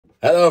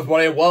Hello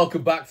everybody and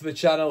welcome back to the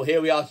channel.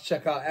 Here we are to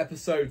check out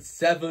episode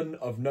 7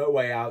 of No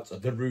Way Out,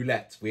 the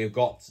Roulette. We have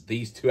got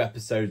these 2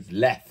 episodes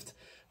left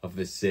of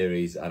this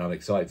series and I'm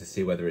excited to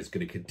see whether it's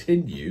going to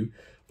continue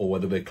or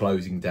whether we're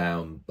closing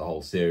down the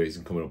whole series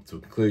and coming up to a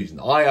conclusion.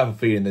 I have a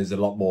feeling there's a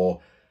lot more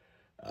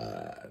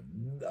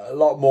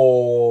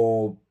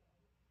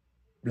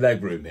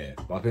leg room here.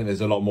 I think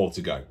there's a lot more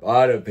to go.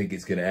 I don't think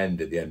it's going to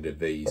end at the end of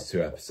these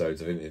 2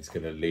 episodes. I think it's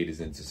going to lead us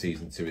into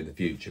season 2 in the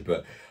future,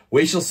 but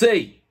we shall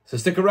see. So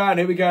stick around,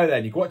 here we go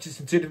then. You can watch this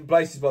from 2 different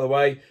places, by the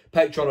way.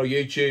 Patreon or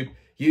YouTube.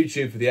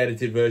 YouTube for the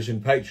edited version,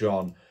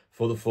 Patreon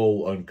for the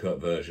full uncut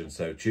version.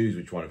 So choose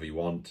which one of you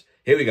want.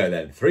 Here we go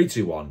then. 3,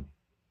 2, 1.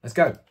 Let's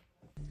go.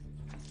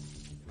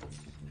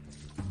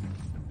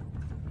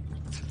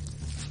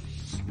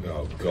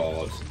 Oh,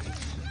 God.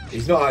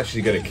 He's not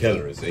actually going to kill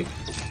her, is he?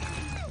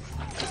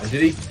 And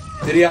did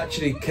he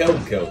actually kill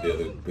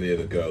the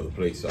other girl, the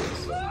police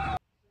officer?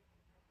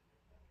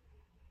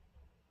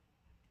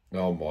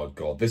 Oh my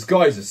God, this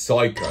guy's a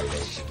psycho,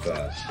 let's be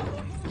fair.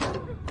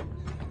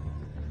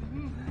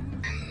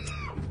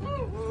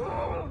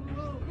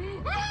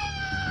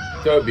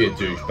 Don't be a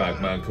douchebag,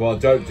 man. Come on,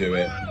 don't do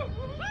it.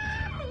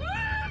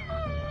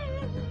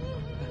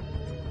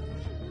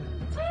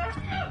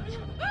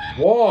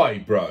 Why,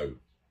 bro?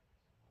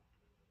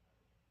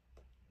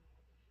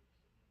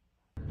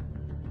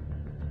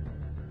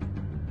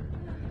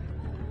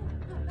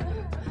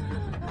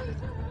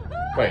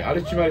 Wait, how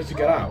did she manage to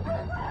get out?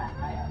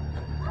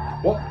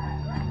 What?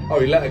 Oh,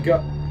 he let her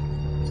go.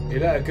 He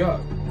let her go.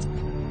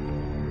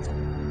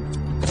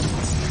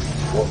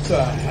 What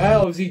the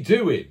hell is he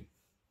doing?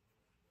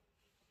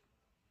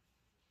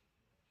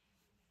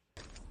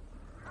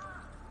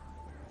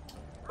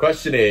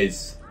 Question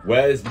is,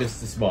 where's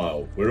Mr.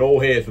 Smile? We're all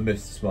here for Mr.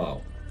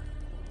 Smile.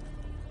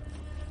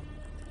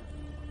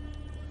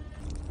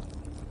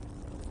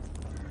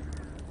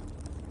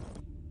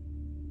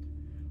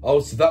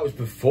 Oh, so that was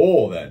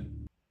before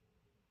then,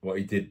 what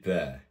he did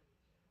there.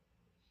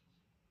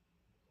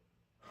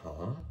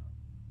 Huh?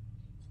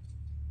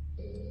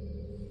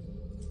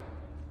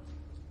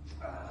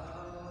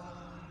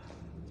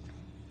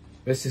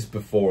 This is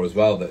before as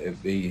well that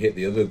he hit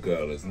the other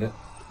girl, isn't it?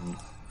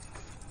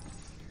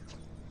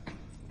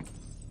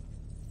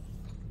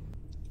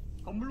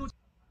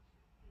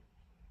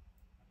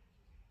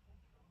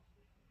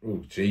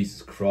 Oh,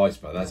 Jesus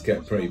Christ, man. That's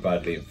getting pretty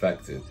badly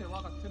infected.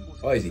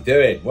 What is he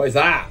doing? What is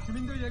that?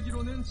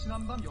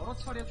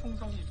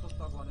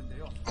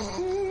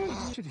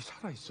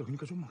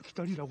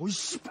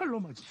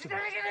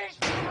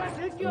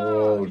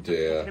 Oh,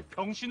 dear.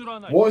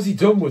 What has he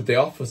done with the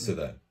officer,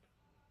 then?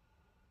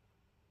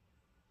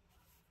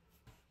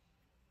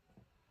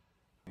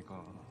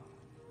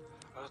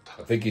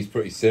 I think he's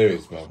pretty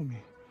serious, man.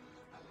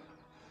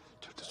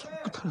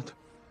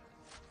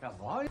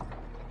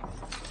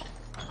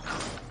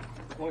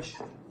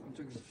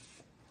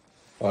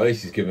 Oh, at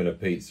least he's giving her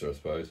pizza, I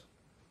suppose.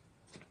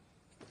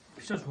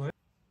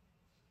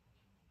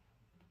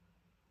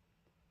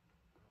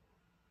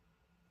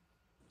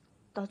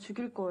 나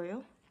죽일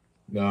거예요?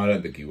 No, I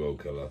don't think he will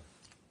kill her.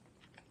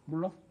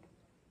 몰라?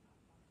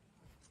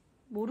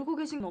 모르고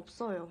계신 건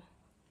없어요.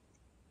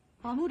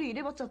 아무리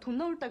이래봤자 돈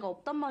나올 데가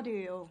없단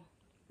말이에요.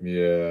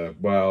 Yeah,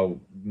 well,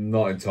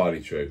 not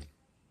entirely true.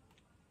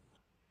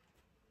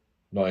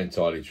 Not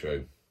entirely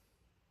true.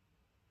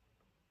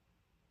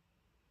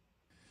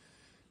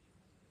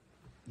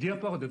 네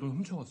아빠가 내 돈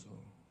훔쳐갔어.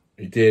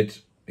 He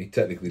did. He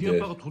technically 네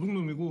did. 아빠가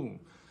도둑놈이고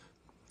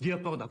네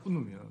아빠가 나쁜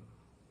놈이야.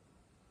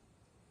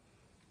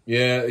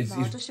 Yeah, it's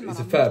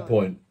a fair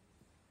point.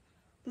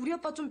 우리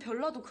아빠 좀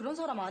별나도 그런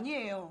사람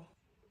아니에요.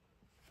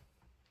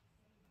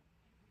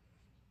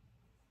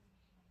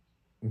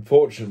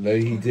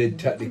 Unfortunately, he did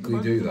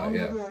technically do that,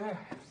 yeah.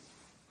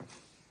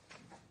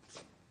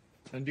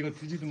 난 네가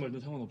뒤지든 말든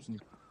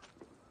상관없으니까.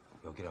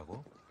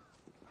 여기라고?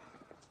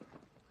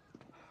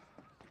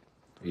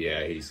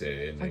 Yeah, he's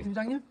here, isn't he?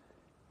 팀장님?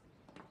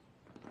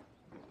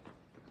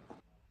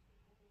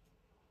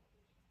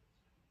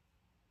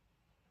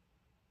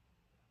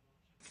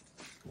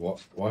 What?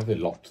 Why have they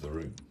locked the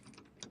room?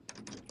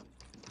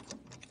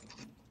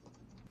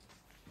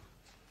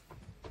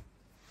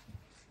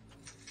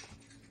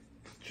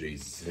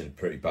 Jesus, he's in a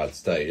pretty bad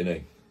state, isn't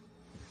he?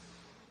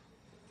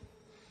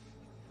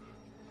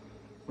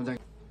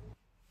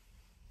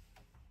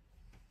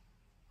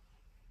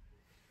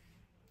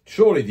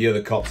 Surely the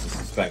other cops are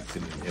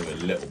suspecting him a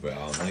little bit,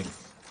 aren't they?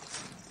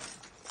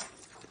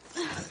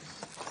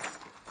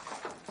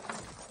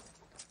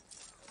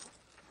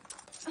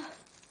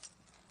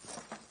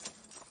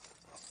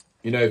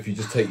 You know, if you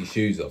just take your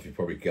shoes off, you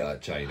probably get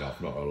that chain off,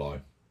 not gonna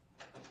lie.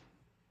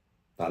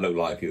 That looked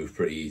like it was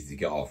pretty easy to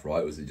get off,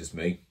 right? Was it just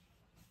me?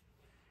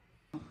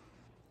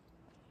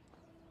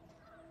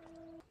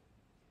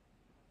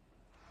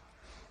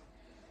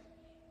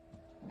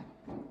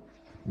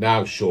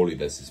 Now surely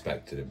they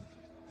suspected him.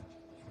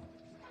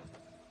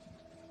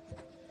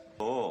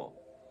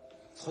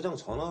 서장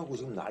전화하고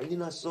지금 난리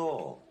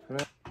났어.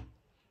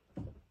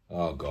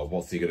 Oh God,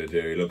 what's he gonna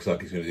do? He looks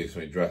like he's gonna do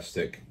something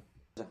drastic.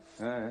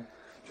 예,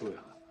 줘요.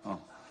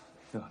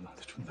 내가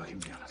너한테 존나게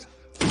미안하다.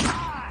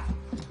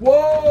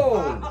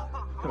 Whoa!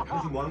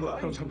 당신 뭐 하는 거야?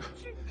 형 잠깐.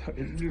 야,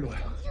 일로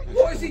와요.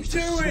 What is he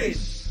doing?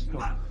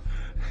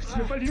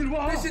 집에 빨리 일로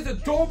와. This is a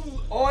dumb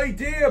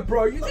idea,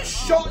 bro. You just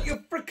shot your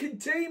freaking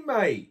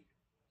teammate.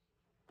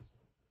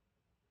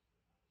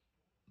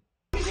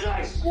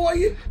 What are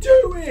you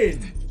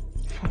doing?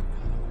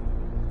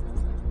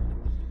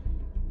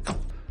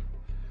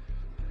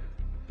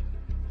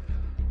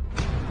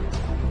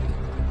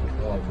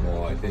 Oh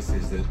my, this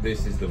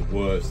is the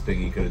worst thing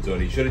he could have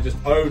done. He should have just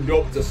owned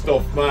up to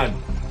stuff, man.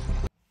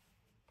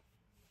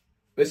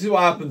 This is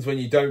what happens when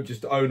you don't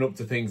just own up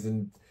to things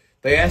and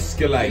they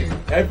escalate.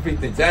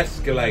 Everything's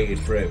escalated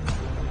for him.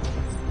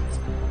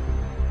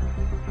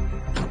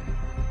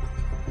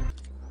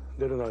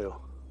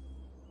 내려놔요.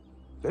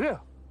 내려.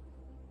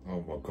 Oh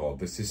my god,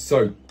 this is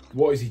so...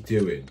 What is he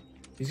doing?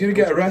 He's going to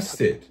get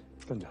arrested.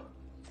 던져.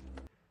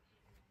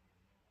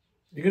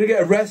 You're going to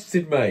get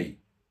arrested, mate.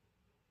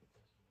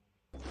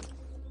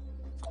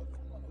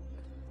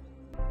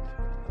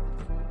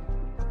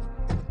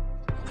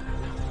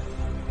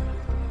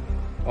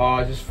 Oh,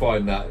 I just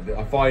find that...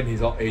 I find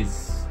his...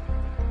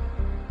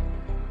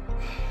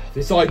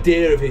 This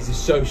idea of his is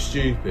so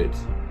stupid.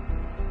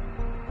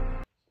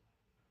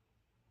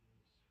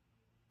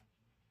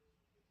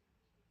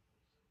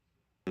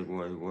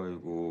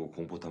 아이고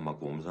공포탄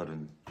맞고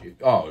엄살은.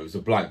 Oh, it was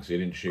a blank, so he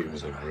didn't shoot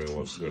with a real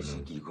one.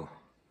 새끼 이거.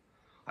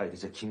 아니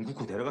진짜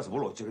김국호 데려가서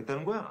뭘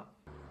어쩌겠다는 거야?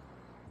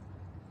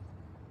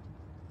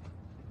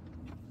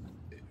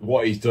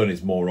 What he's done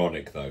is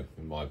moronic, though,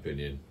 in my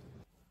opinion.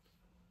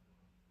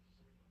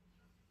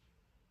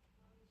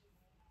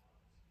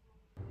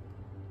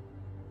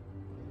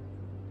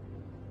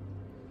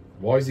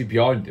 Why is he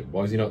behind him?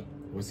 Why is he not...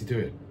 What's he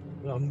doing?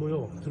 왜 안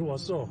보여?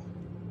 들어왔어.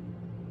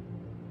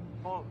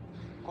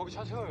 거기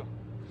차 세워요.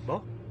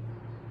 뭐?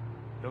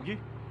 여기?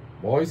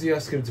 Why is he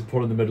asking him to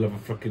pull in the middle of a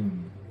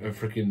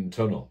freaking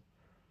tunnel?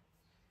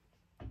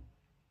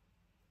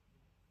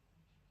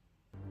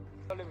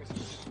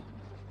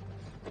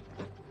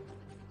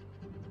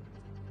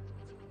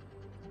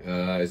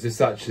 Is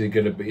this actually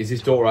going to be... Is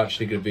his daughter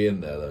actually going to be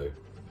in there, though?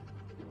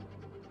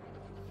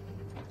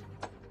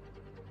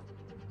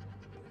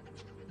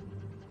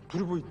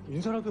 둘이 뭐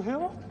인사라도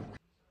해요?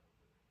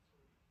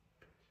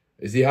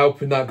 Is he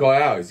helping that guy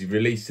out? Is he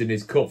releasing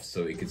his cuffs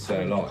so he can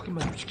stay alive?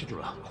 확인만 좀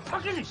시켜줘라.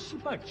 확인이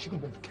씨발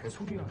지금 뭔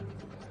개소리야.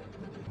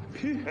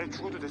 애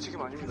죽어도 내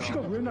책임 아닙니다.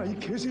 피가 왜 나 이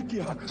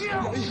개새끼야.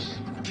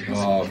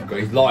 Oh, God,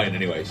 he's lying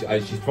anyway.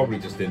 She's probably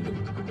just in the...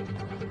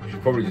 She's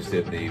probably just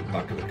in the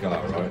back of the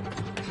car, right?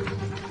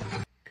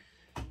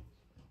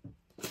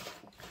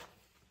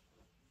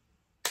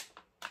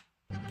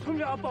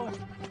 성미 아빠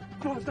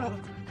고맙다.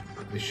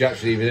 Is she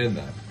actually even in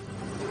there?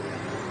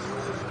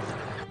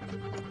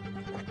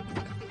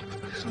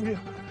 성미.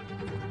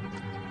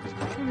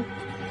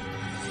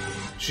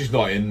 She's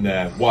not in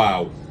there.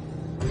 Wow.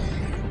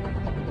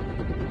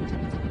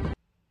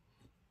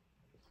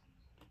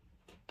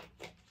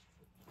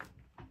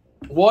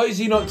 Why is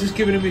he not just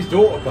giving him his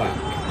daughter back?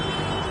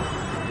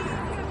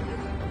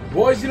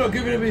 Why is he not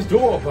giving him his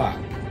daughter back?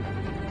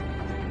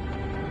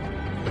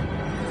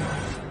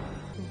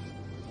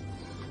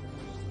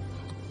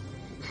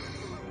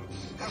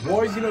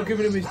 Why is he not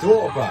giving him his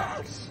daughter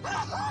back?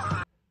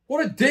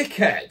 What a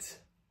dickhead!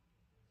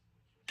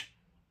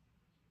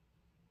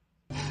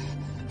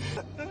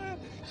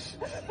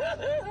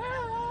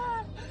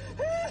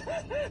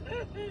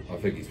 I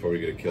think he's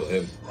probably going to kill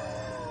him.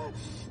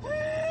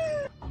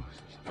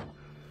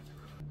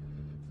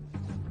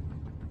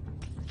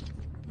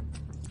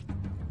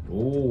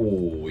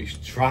 Oh, he's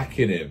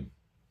tracking him.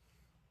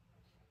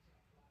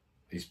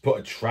 He's put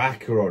a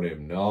tracker on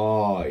him.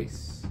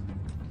 Nice.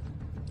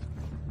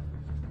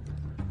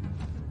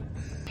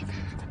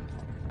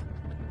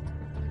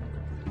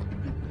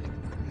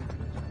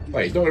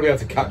 Wait, he's not going to be able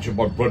to catch him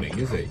by running,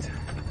 is he?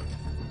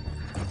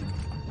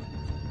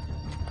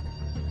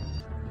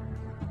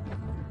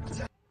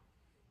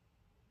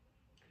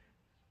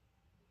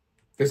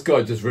 This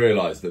guy just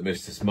realised that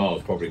Mr.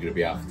 Smile's probably going to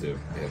be after him,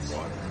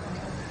 right?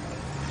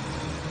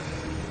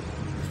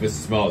 Mr.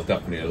 Smile's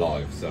definitely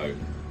alive, so...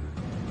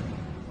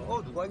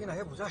 누가 이기나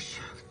해보자.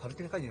 바로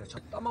때까지 저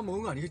땀만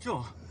먹은 거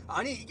아니겠죠?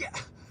 아니 이게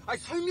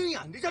설명이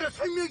안 되잖아.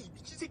 설명이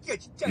미친 새끼야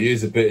진짜. He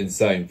is a bit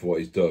insane for what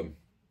he's done.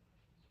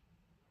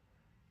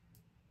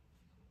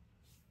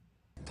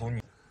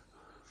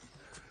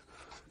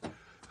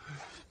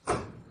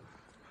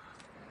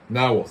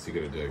 Now what's he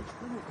going to do?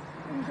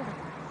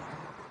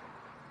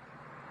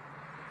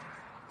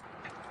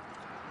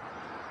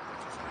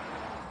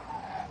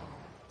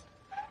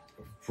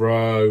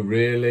 Bro,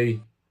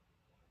 really?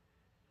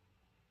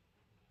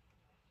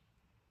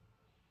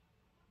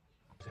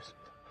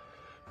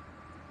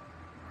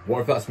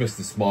 What if that's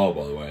Mr. Smile,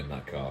 by the way, in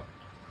that car?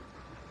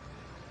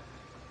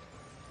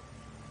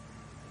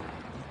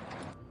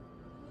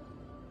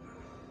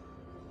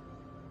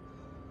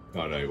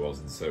 Oh no, it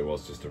wasn't, so it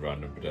was just a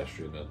random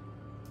pedestrian then.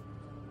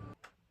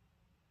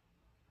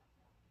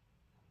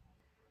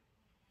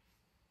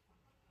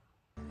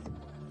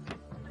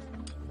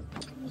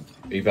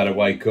 He better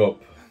wake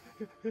up,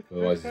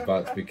 otherwise he's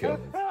about to be killed.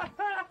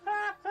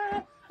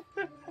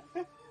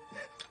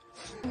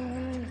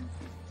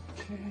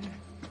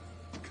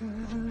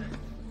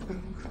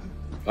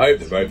 I hope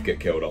they both get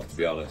killed off, to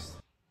be honest.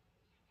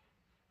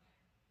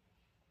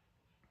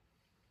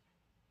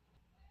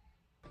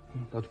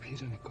 나도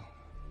피해자니까.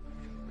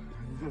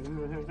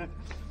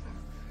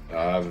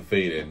 I have a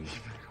feeling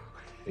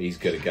he's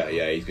gonna get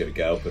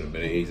up in a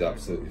minute. He's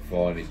absolutely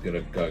fine. He's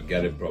gonna go and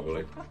get him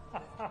probably.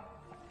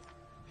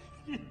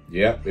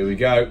 Yep, here we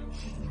go.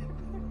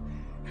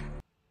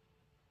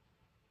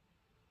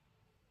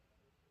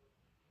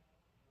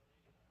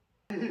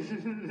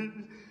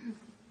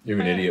 You're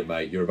an idiot,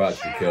 mate. You're about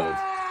to be killed.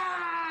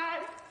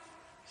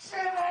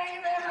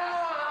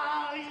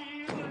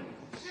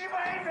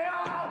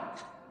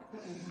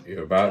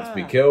 You're about to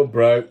be killed,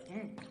 bro.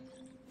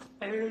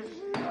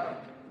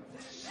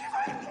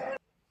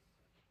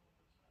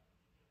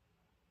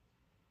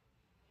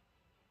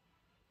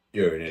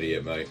 You're an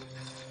idiot, mate.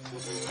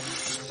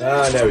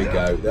 Ah, there we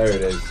go. There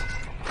it is.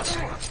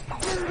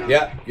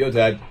 Yeah, you're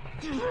dead.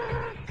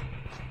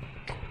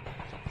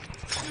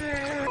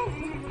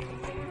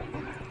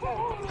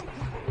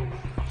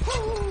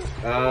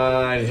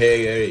 And here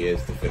he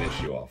is to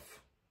finish you off.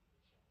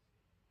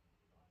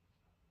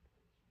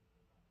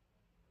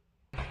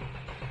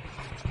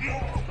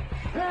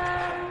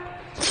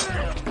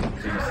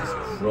 Jesus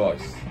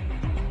Christ.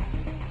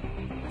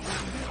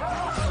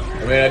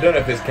 I mean, I don't know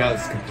if this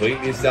counts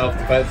completely as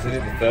self-defense in it.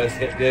 The first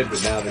hit did,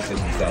 but now this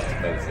isn't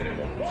self-defense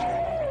anymore.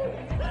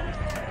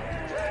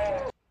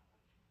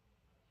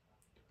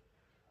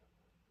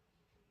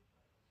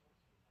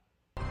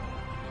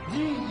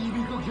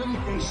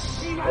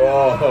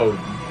 Oh,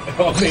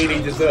 I mean,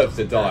 he deserves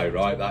to die,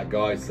 right, that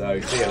guy? So,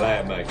 see you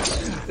later, mate.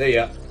 See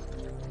ya.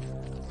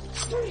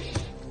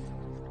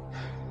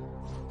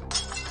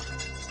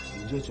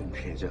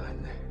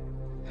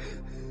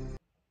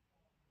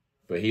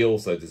 But he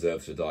also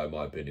deserves to die, in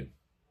my opinion.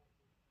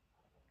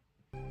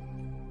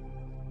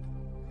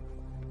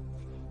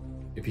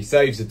 If he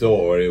saves the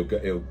daughter,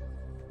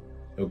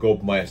 he'll go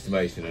up my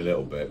estimation a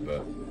little bit,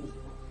 but...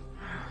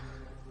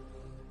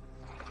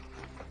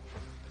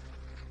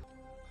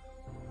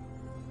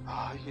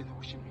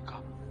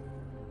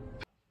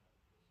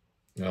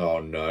 Oh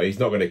no, he's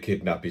not going to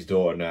kidnap his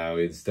daughter now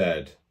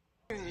instead.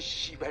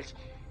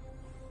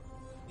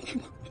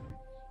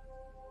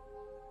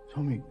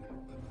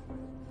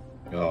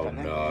 Oh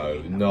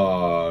no,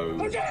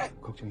 no.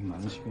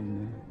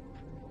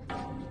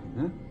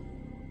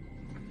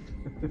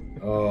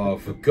 Oh,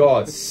 for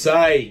God's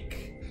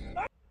sake.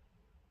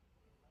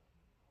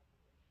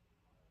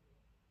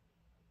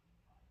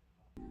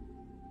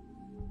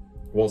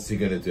 What's he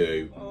going to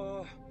do?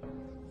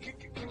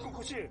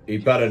 He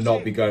better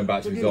not be going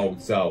back to his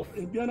old self.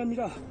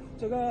 미안합니다.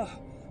 제가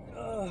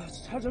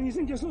사정이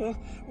생겨서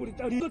우리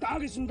딸이 다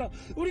하겠습니다.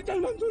 우리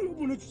딸만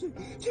돌려보내주세요.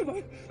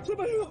 제발,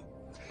 제발요.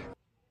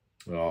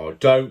 Oh,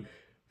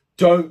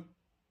 don't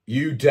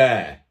you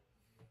dare.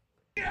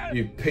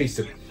 You piece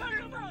of...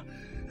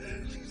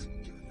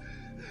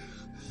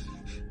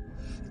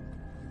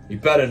 You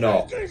better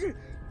not.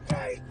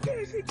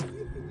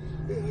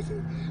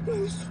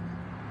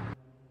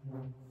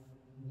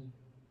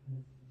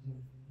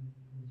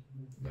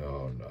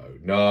 Oh no,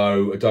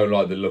 no, I don't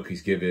like the look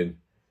he's giving.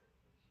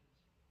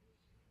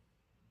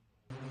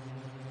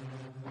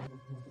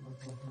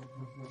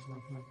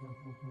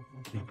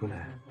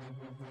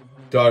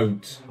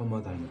 Don't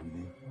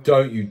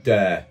you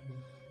dare.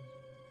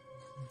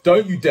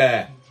 Don't you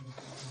dare.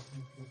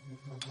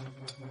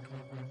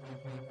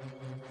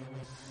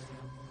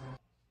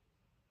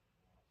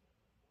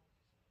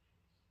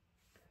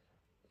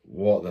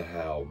 What the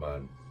hell,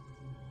 man?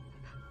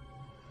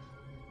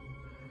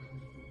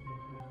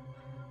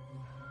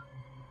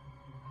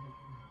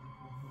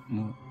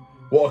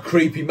 What a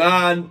creepy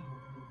man.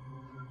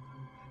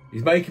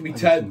 He's making me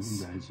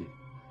tense.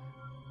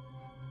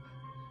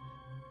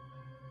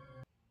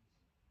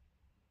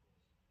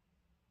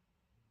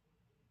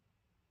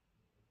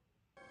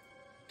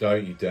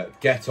 Don't you dare.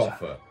 Get off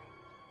her.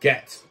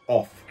 Get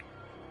off.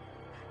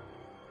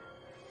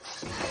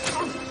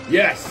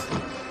 Yes.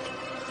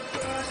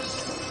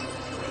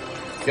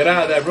 Get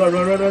out of there. Run,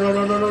 run, run, run, run,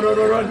 run, run, run,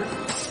 run, run.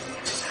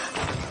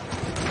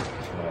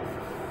 Oh,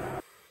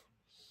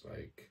 for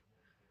sake.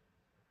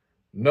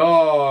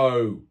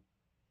 No.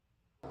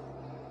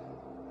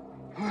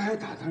 왜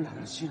다들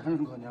나를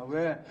싫어하는 거냐?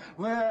 왜?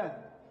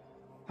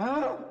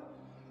 어?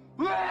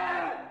 왜?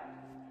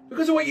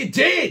 Because of what you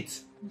did.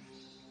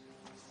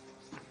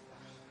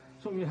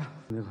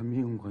 소미야, 내가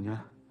미운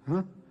거냐?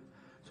 어?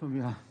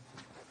 소미야.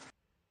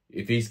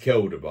 If he's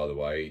killed her, by the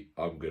way,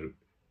 I'm gonna...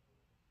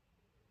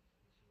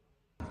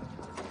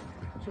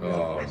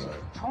 Oh, no.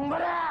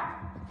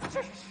 정말아!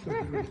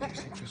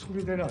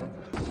 소리 내라.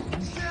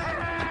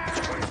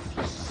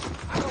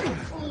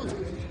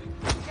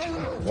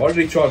 Why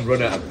did he try and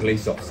run out of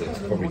police officers?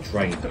 Probably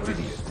trained, an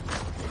idiot.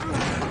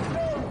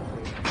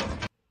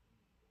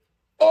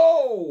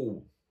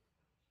 Oh!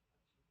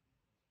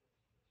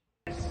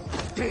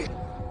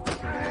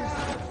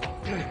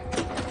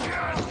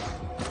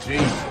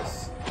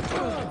 Jesus.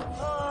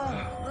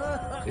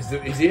 Is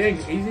he going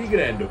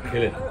to end up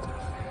killing him?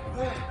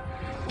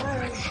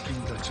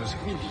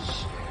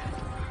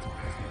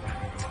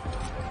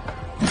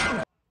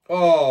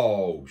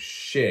 Oh,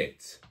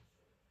 shit.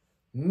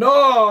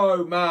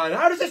 No, man.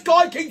 How does this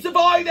guy keep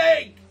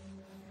surviving?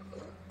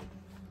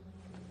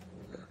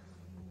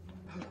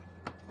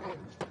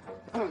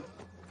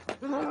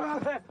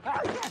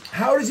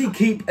 How does he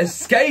keep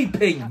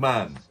escaping,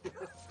 man?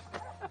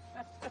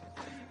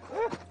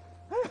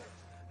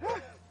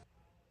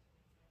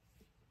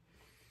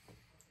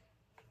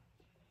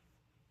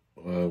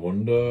 I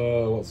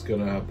wonder what's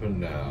going to happen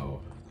now.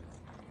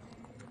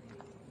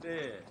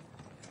 네,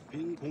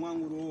 빈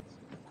공항으로.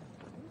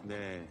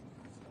 네.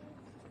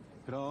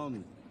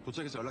 그럼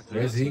도착해서 연락드리겠습니다.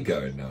 Where's he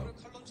going now?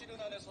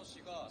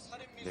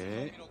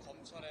 네.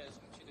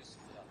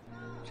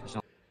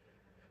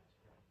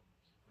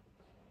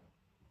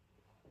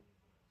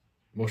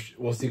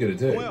 What's he going to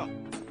do? 뭐야?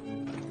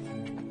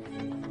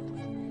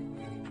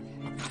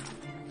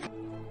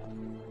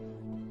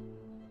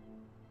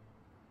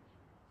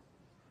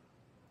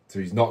 So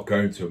he's not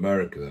going to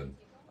America then?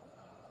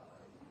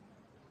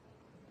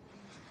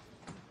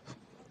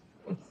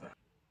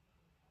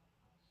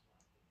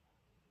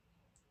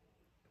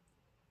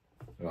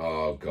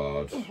 Oh,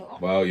 God.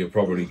 Well, you're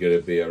probably going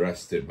to be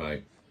arrested,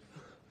 mate.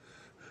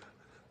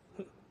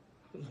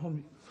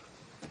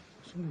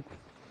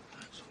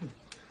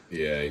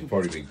 Yeah, he's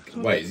probably been...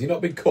 Wait, has he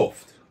not been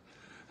cuffed?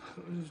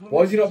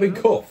 Why has he not been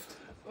cuffed?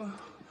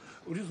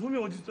 우리 소미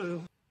어디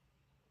있어요?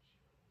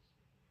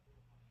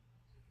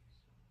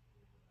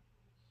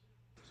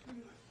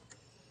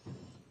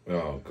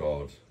 Oh,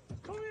 God.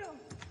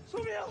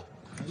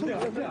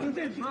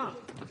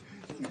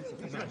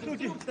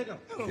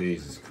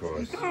 Jesus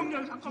Christ.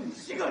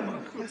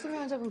 박소미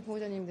환자분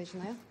보호자님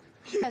되시나요?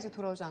 아직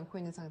돌아오지 않고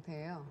있는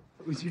상태예요.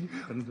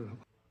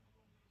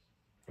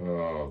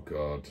 Oh,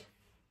 God.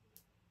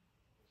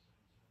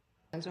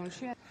 양정을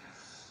취해.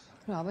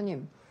 그럼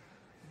아버님,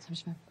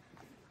 잠시만.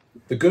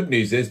 The good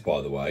news is,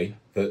 by the way,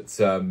 that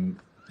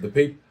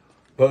the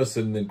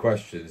person in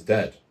question is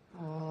dead.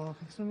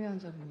 박소미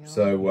환자분요.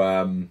 So,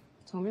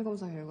 정밀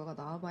검사 결과가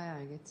나와봐야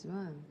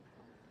알겠지만.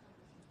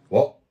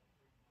 What?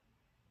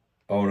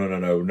 Oh,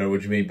 no.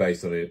 What do you mean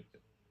based on it?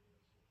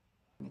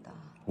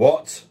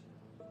 What?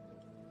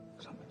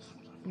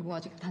 이거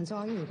아직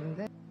단정하기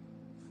이른데.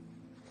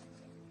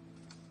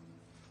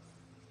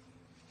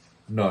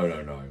 No.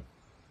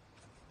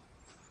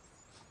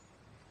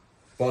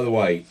 By the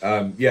way,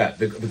 yeah,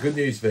 the good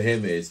news for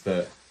him is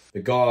that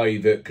the guy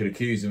that could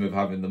accuse him of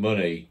having the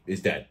money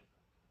is dead.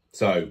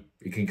 So,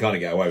 he can kind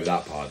of get away with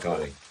that part,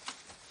 can't he?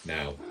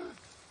 Now.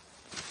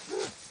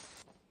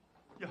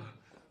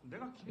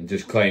 And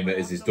just claim that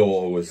his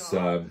daughter was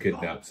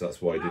kidnapped, so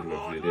that's why he did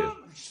whatever he did.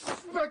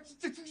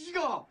 진짜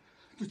죽이가.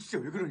 너 진짜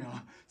왜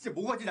그러냐? 진짜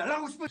뭐가지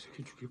날라가고 싶어.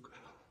 죽일 거야.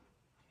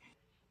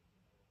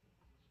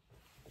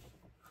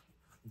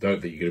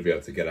 Don't think you're going to be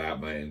able to get out,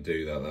 mate, and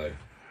do that, though.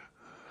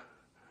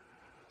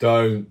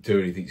 Don't do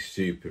anything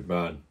stupid,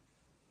 man.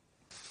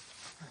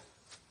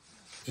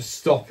 Just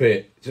stop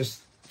it.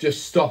 Just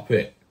stop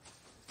it.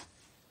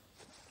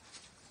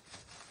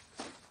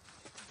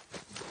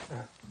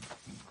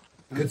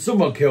 Could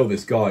someone kill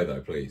this guy,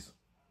 though, please?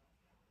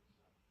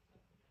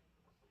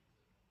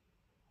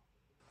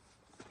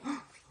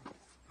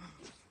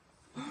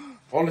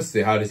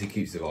 Honestly, how does he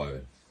keep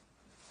surviving?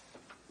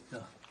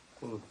 야,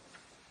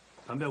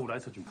 담배하고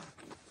라이터 좀.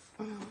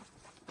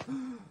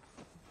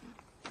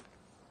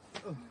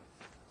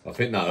 I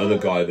think that other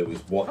guy that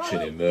was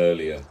watching him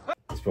earlier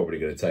is probably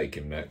going to take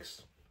him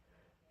next.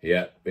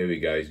 Yeah, here we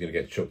go. He's going to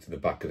get chucked in the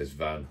back of this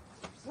van.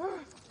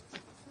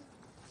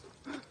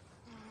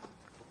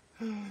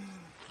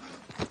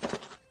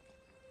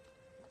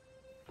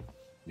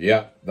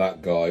 Yeah,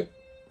 that guy.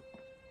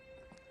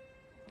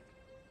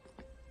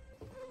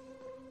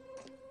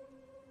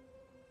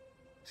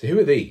 So who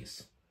are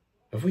these?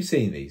 Have we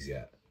seen these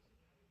yet?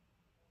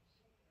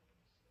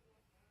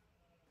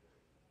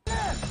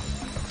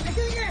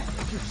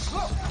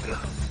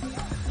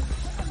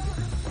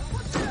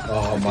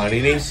 Oh man,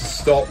 he needs to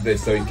stop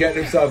this, so he's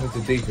getting himself into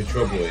deeper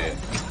trouble here.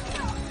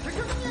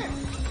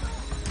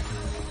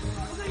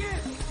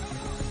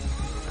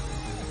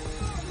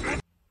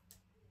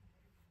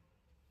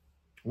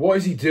 What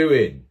is he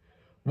doing?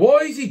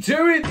 What is he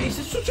doing? He's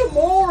just such a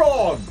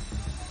moron!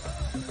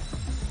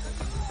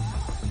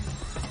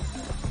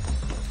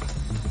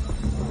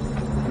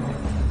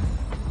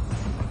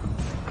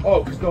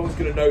 Oh, because no one's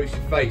going to notice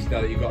your face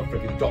now that you've got a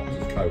freaking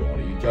doctor's coat on.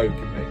 Are you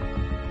joking me?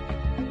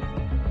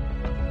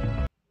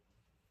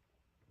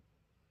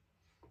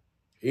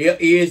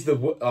 He is the...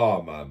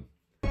 Oh, man.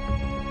 To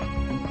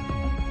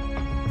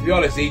be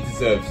honest, he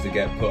deserves to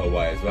get put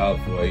away as well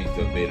for what he's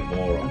done being a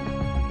moron.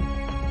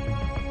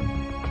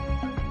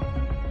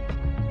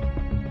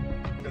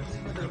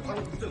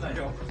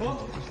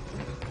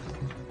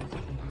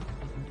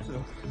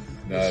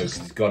 No, because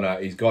he's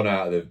gone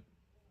out of the...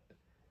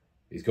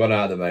 He's gone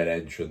out of the main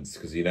entrance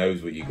because he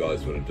knows what you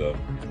guys would have done.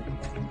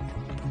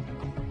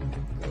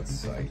 God's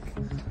sake.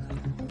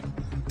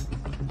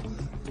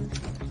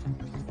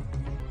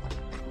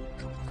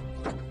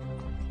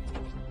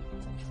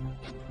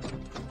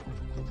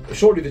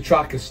 Surely the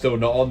tracker's still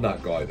not on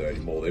that guy though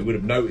anymore. They would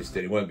have noticed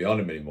it. It won't be on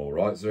him anymore,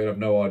 right? So he'll have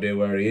no idea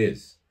where he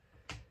is.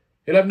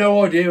 He'll have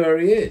no idea where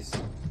he is.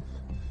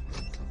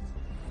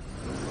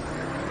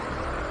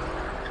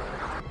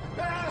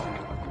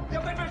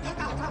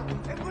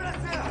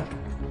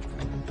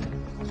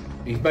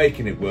 He's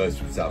making it worse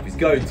for himself. He's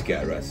going to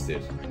get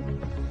arrested.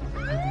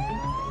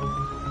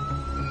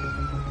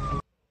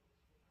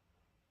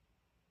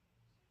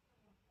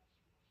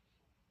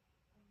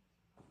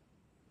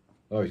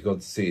 Oh, he's gone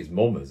to see his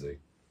mum, has he?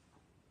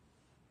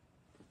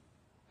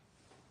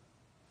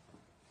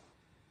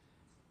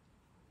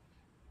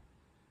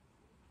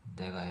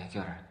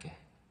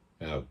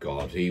 Oh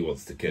God, he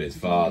wants to kill his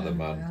father,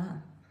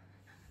 man.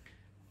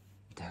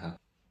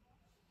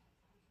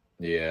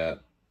 Yeah.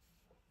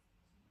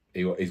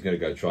 He's going to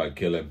go try and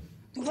kill him.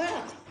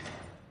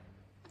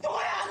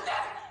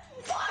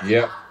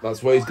 Yep,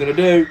 that's what he's going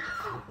to do.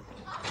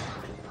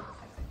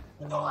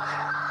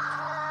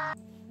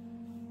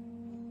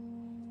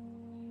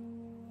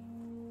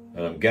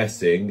 And I'm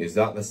guessing, is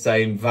that the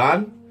same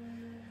van?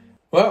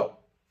 Well,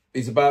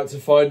 he's about to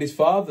find his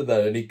father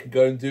then, and he can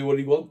go and do what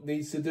he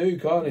needs to do,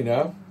 can't he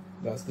now?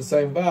 That's the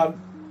same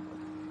van.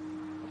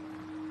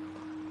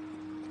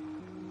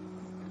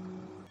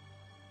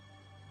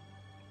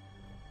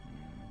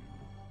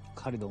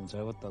 칼이 너무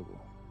짧았다고.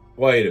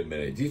 Wait a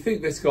minute, do you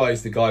think this guy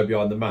is the guy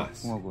behind the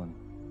mask? 홍학원.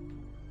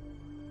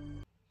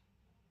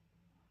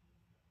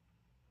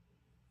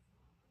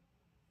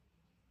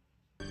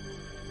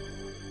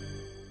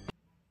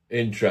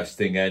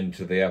 Interesting end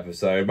to the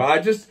episode,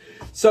 but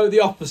so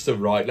the officer,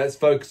 right? Let's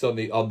focus on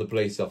the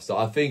police officer.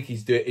 I think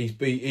he's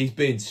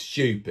been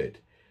stupid.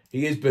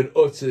 He has been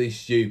utterly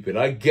stupid.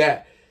 I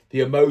get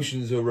the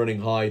emotions are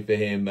running high for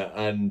him,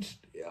 and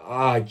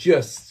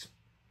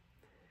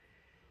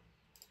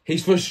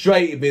he's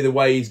frustrated me the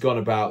way he's gone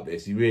about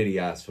this. He really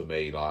has for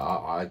me. Like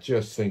I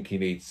just think he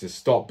needs to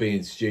stop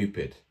being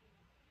stupid.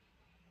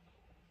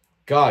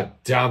 God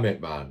damn it,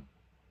 man.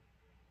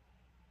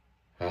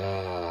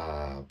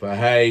 But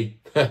hey,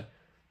 it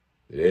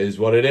is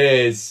what it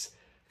is.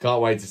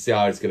 Can't wait to see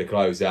how it's going to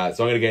close out.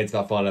 So I'm going to get into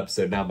that final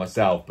episode now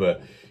myself.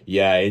 But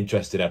yeah,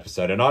 interesting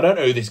episode. And I don't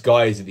know who this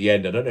guy is at the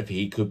end. I don't know if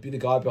he could be the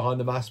guy behind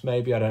the mask,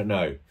 maybe. I don't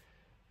know.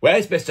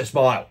 Where's Mr.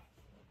 Smile?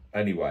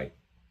 Anyway,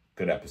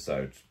 good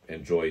episode.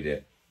 Enjoyed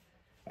it.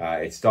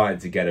 It's starting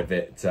to get a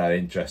bit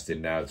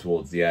interesting now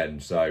towards the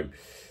end. So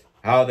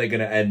how are they going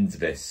to end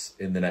this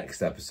in the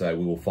next episode?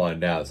 We will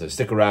find out. So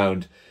stick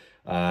around.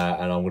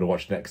 And I'm going to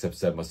watch the next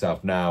episode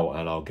myself now,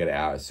 and I'll get it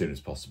out as soon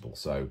as possible.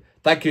 So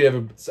thank you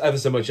ever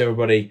so much,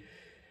 everybody.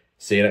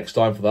 See you next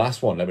time for the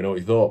last one. Let me know what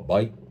you thought.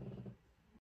 Bye.